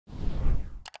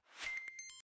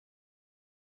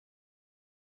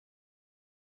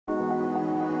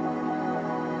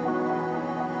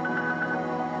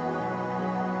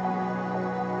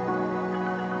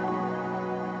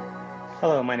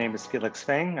Hello, my name is Felix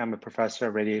Feng. I'm a professor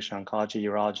of radiation oncology,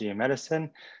 urology, and medicine,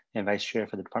 and vice chair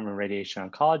for the Department of Radiation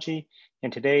Oncology.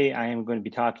 And today I am going to be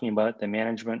talking about the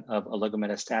management of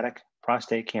oligometastatic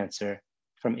prostate cancer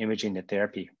from imaging to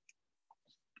therapy.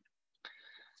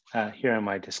 Here are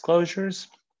my disclosures.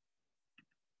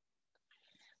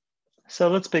 So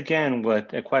let's begin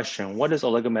with a question. What is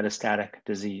oligometastatic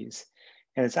disease?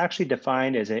 And it's actually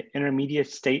defined as an intermediate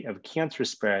state of cancer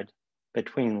spread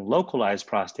between localized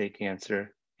prostate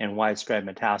cancer and widespread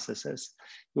metastasis.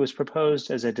 It was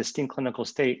proposed as a distinct clinical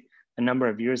state a number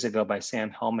of years ago by Sam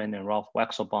Helen and Rolf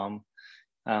Wexelbaum.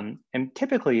 And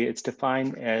typically it's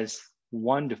defined as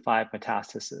 1 to 5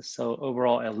 metastases. So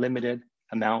overall, a limited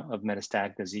amount of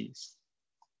metastatic disease.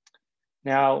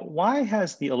 Now, why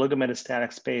has the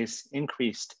oligometastatic space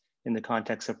increased in the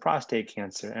context of prostate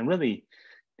cancer? And really,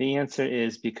 the answer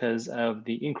is because of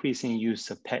the increasing use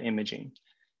of PET imaging.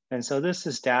 And so this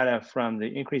is data from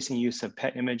the increasing use of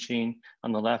PET imaging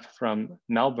on the left from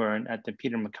Melbourne at the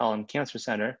Peter MacCallum Cancer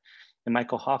Center. And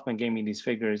Michael Hoffman gave me these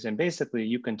figures. And basically,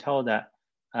 you can tell that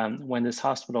when this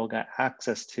hospital got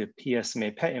access to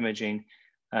PSMA PET imaging,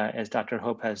 as Dr.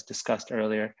 Hope has discussed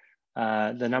earlier,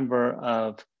 the number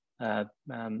of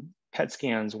PET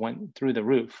scans went through the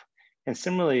roof. And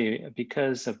similarly,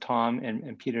 because of Tom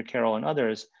and Peter Carroll and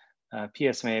others,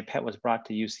 PSMA PET was brought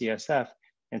to UCSF,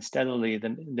 and steadily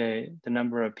the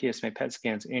number of PSMA PET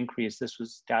scans increased. This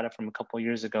was data from a couple of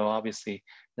years ago. Obviously,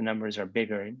 the numbers are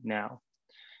bigger now.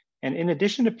 And in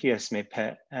addition to PSMA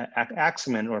PET,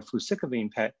 Axemin or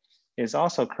fluciclovine PET is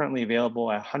also currently available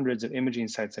at hundreds of imaging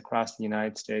sites across the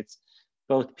United States.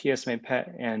 Both PSMA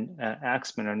PET and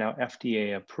Axemin are now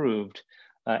FDA approved.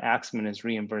 Axemin is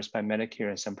reimbursed by Medicare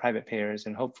and some private payers,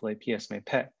 and hopefully PSMA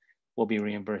PET will be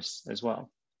reimbursed as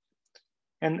well.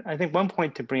 And I think one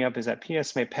point to bring up is that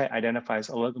PSMA PET identifies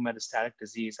oligometastatic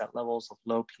disease at levels of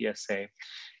low PSA.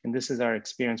 And this is our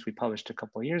experience we published a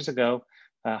couple of years ago.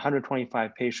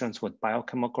 125 patients with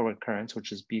biochemical recurrence,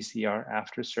 which is BCR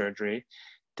after surgery.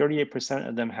 38%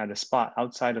 of them had a spot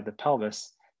outside of the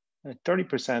pelvis.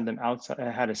 30% of them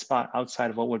had a spot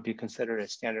outside of what would be considered a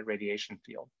standard radiation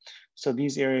field. So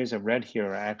these areas of red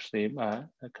here are actually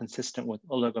consistent with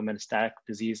oligometastatic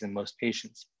disease in most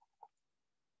patients.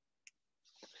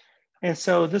 And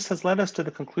so this has led us to the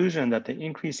conclusion that the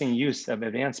increasing use of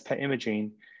advanced PET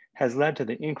imaging has led to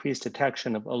the increased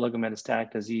detection of oligometastatic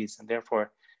disease and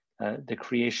therefore the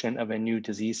creation of a new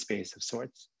disease space of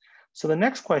sorts. So the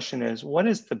next question is, what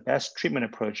is the best treatment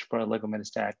approach for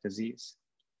oligometastatic disease?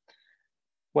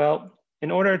 Well,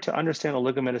 in order to understand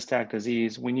oligometastatic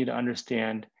disease, we need to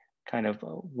understand kind of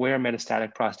where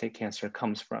metastatic prostate cancer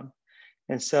comes from.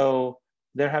 And so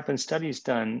there have been studies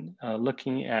done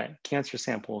looking at cancer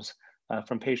samples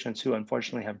from patients who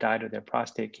unfortunately have died of their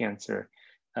prostate cancer.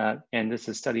 And this is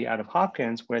a study out of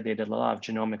Hopkins where they did a lot of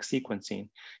genomic sequencing.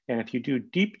 And if you do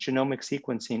deep genomic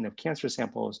sequencing of cancer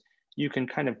samples, you can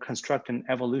kind of construct an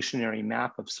evolutionary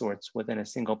map of sorts within a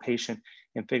single patient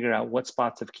and figure out what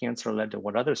spots of cancer led to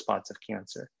what other spots of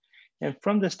cancer. And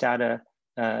from this data,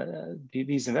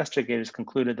 these investigators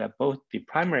concluded that both the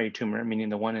primary tumor, meaning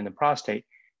the one in the prostate,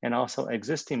 and also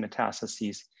existing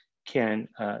metastases can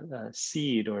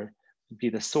seed or be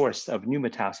the source of new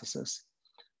metastasis.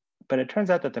 But it turns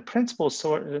out that the principal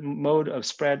mode of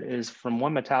spread is from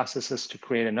one metastasis to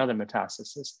create another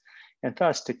metastasis. And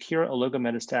thus, to cure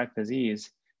oligometastatic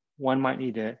disease, one might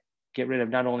need to get rid of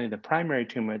not only the primary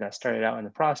tumor that started out in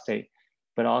the prostate,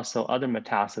 but also other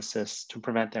metastases to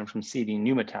prevent them from seeding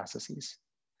new metastases.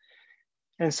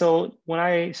 And so when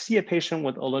I see a patient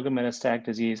with oligometastatic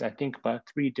disease, I think about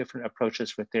 3 different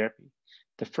approaches for therapy.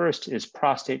 The first is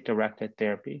prostate-directed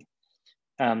therapy.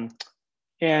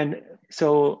 And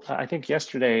so I think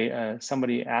yesterday,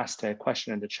 somebody asked a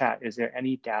question in the chat, is there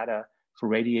any data for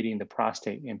radiating the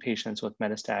prostate in patients with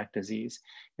metastatic disease?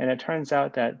 And it turns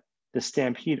out that the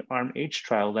Stampede ARM-H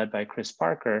trial led by Chris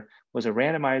Parker was a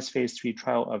randomized phase 3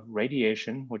 trial of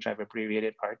radiation, which I've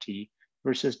abbreviated RT,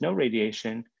 versus no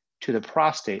radiation to the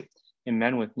prostate in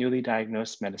men with newly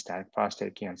diagnosed metastatic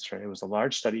prostate cancer. It was a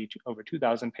large study, over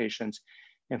 2,000 patients,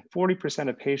 and 40%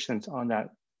 of patients on that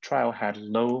trial had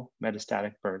low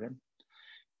metastatic burden.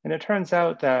 And it turns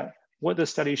out that what the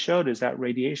study showed is that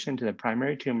radiation to the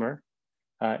primary tumor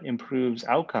improves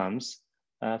outcomes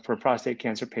for prostate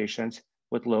cancer patients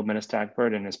with low metastatic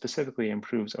burden, and specifically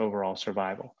improves overall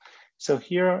survival. So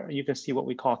here you can see what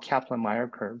we call Kaplan-Meier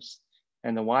curves.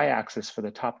 And the y-axis for the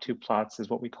top 2 plots is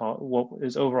what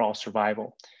is overall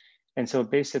survival. And so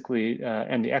basically,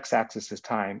 and the x-axis is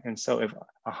time. And so if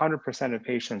 100% of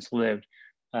patients lived,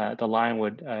 the line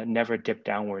would never dip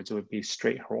downwards. It would be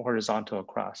straight horizontal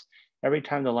across. Every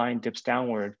time the line dips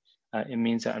downward, it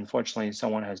means that unfortunately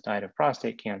someone has died of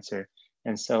prostate cancer.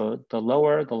 And so the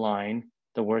lower the line,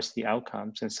 the worse the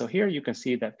outcomes. And so here you can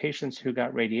see that patients who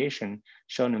got radiation,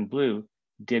 shown in blue,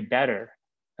 did better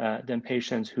than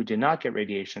patients who did not get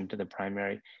radiation to the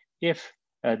primary if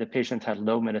the patients had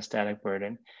low metastatic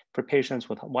burden. For patients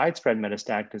with widespread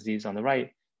metastatic disease on the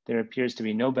right, there appears to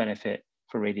be no benefit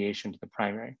for radiation to the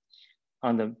primary.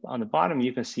 On the bottom,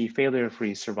 you can see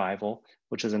failure-free survival,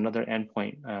 which is another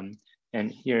endpoint.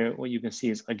 And here, what you can see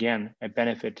is, again, a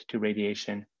benefit to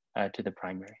radiation to the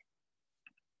primary.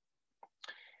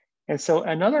 And so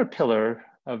another pillar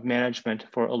of management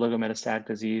for oligometastatic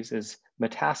disease is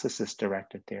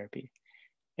metastasis-directed therapy.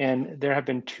 And there have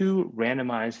been 2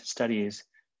 randomized studies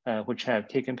which have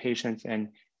taken patients and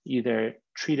either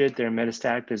treated their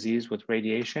metastatic disease with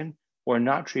radiation or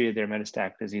not treated their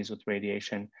metastatic disease with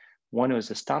radiation. One was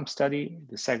the STOMP study,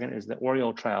 the second is the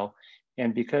ORIOLE trial.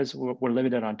 And because we're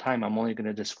limited on time, I'm only going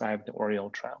to describe the ORIOLE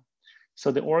trial.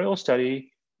 So the ORIOLE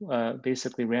study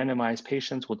basically randomized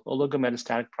patients with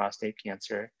oligometastatic prostate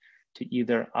cancer to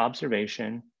either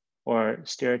observation or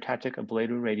stereotactic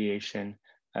ablative radiation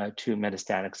to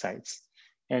metastatic sites.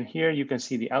 And here you can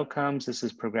see the outcomes. This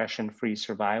is progression-free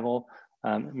survival,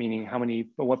 meaning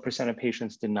what percent of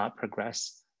patients did not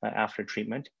progress after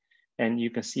treatment. And you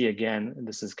can see again,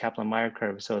 this is Kaplan-Meier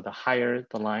curve. So the higher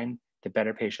the line, the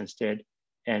better patients did.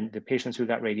 And the patients who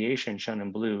got radiation, shown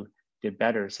in blue, did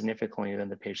better significantly than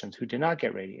the patients who did not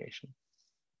get radiation.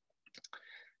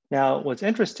 Now, what's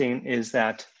interesting is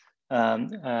that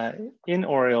in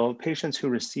ORIOLE, patients who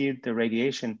received the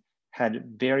radiation had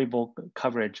variable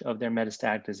coverage of their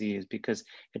metastatic disease, because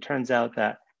it turns out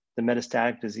that the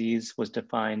metastatic disease was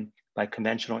defined by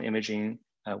conventional imaging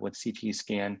with CT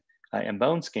scan and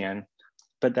bone scan,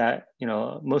 but that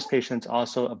most patients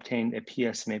also obtained a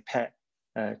PSMA PET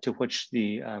to which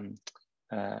the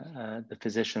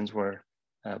physicians were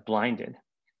blinded.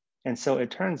 And so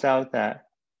it turns out that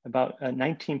about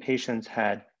 19 patients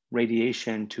had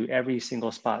radiation to every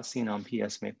single spot seen on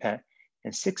PSMA PET,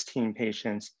 and 16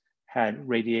 patients had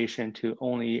radiation to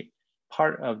only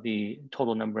part of the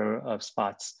total number of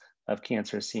spots of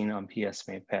cancer seen on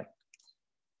PSMA PET.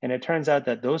 And it turns out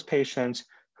that those patients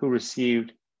who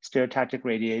received stereotactic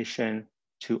radiation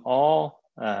to all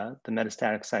the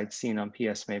metastatic sites seen on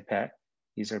PSMA PET,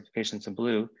 these are patients in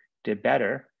blue, did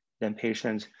better than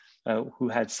patients who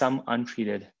had some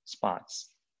untreated spots.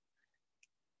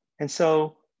 And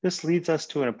so this leads us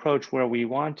to an approach where we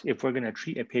want, if we're going to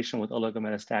treat a patient with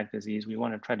oligometastatic disease, we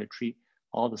want to try to treat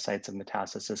all the sites of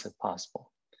metastasis if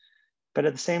possible. But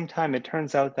at the same time, it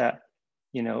turns out that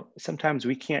sometimes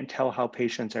we can't tell how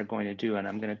patients are going to do. And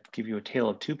I'm going to give you a tale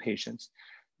of 2 patients.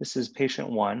 This is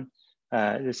patient 1.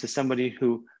 This is somebody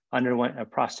who underwent a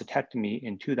prostatectomy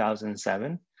in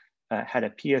 2007, had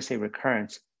a PSA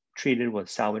recurrence, treated with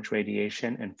salvage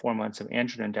radiation and 4 months of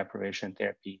androgen deprivation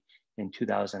therapy in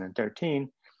 2013,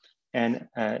 and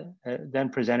then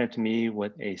presented to me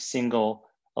with a single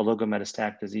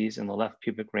oligometastatic disease in the left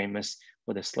pubic ramus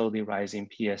with a slowly rising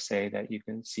PSA that you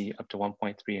can see up to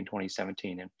 1.3 in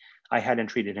 2017. And I hadn't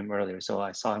treated him earlier, so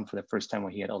I saw him for the first time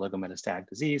when he had oligometastatic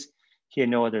disease. He had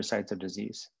no other sites of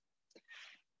disease.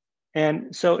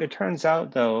 And so it turns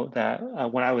out, though, that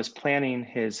when I was planning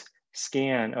his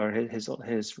scan or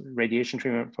his radiation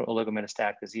treatment for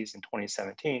oligometastatic disease in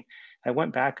 2017, I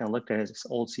went back and looked at his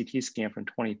old CT scan from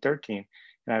 2013,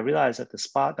 and I realized that the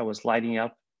spot that was lighting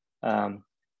up on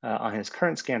his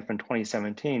current scan from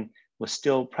 2017 was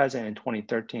still present in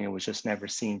 2013. It was just never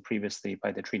seen previously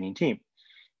by the treating team.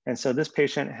 And so this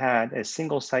patient had a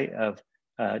single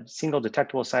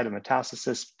detectable site of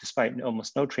metastasis despite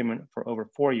almost no treatment for over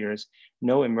 4 years,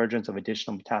 no emergence of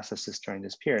additional metastasis during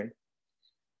this period.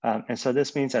 And so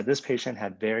this means that this patient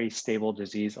had very stable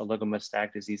disease,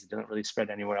 oligometastatic disease. It didn't really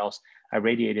spread anywhere else. I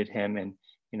radiated him, and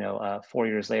 4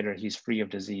 years later, he's free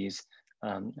of disease,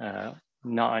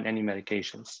 not on any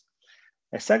medications.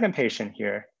 A second patient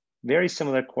here, very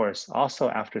similar course, also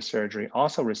after surgery,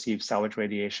 also received salvage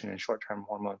radiation and short-term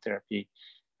hormone therapy,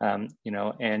 and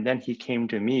then he came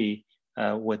to me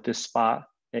with this spot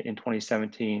in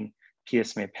 2017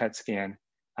 PSMA PET scan.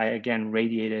 I again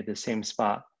radiated the same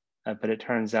spot. But it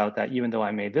turns out that even though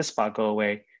I made this spot go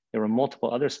away, there were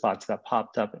multiple other spots that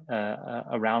popped up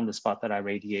around the spot that I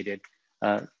radiated,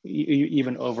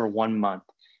 even over 1 month.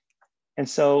 And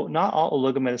so not all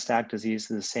oligometastatic disease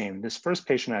is the same. This first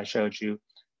patient I showed you,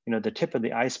 the tip of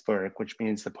the iceberg, which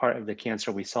means the part of the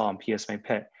cancer we saw on PSMA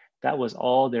PET, that was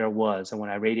all there was. And when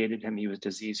I radiated him, he was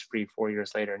disease-free 4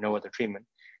 years later, no other treatment.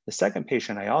 The second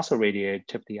patient I also radiated,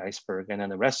 tipped the iceberg, and then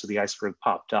the rest of the iceberg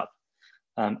popped up.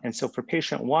 And so for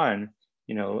patient 1,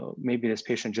 maybe this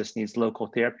patient just needs local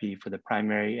therapy for the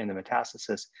primary and the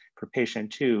metastasis. For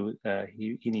patient 2,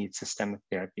 he needs systemic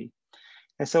therapy.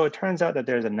 And so it turns out that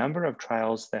there's a number of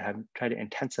trials that have tried to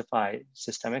intensify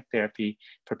systemic therapy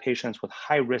for patients with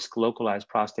high-risk localized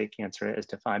prostate cancer as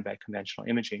defined by conventional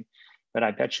imaging. But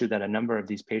I bet you that a number of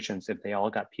these patients, if they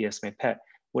all got PSMA PET,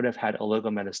 would have had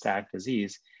oligometastatic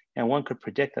disease. And one could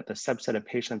predict that the subset of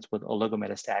patients with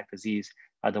oligometastatic disease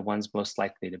are the ones most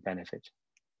likely to benefit.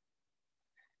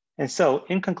 And so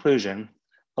in conclusion,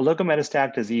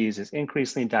 oligometastatic disease is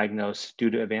increasingly diagnosed due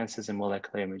to advances in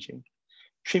molecular imaging.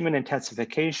 Treatment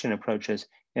intensification approaches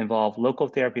involve local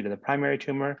therapy to the primary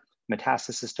tumor,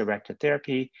 metastasis-directed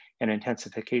therapy, and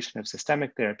intensification of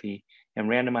systemic therapy, and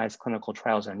randomized clinical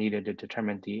trials are needed to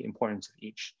determine the importance of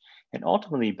each. And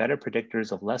ultimately, better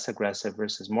predictors of less aggressive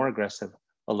versus more aggressive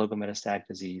oligometastatic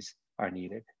disease are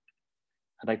needed.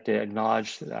 I'd like to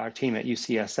acknowledge our team at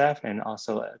UCSF and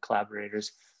also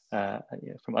collaborators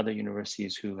from other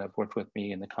universities who have worked with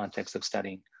me in the context of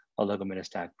studying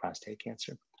oligometastatic prostate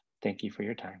cancer. Thank you for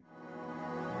your time.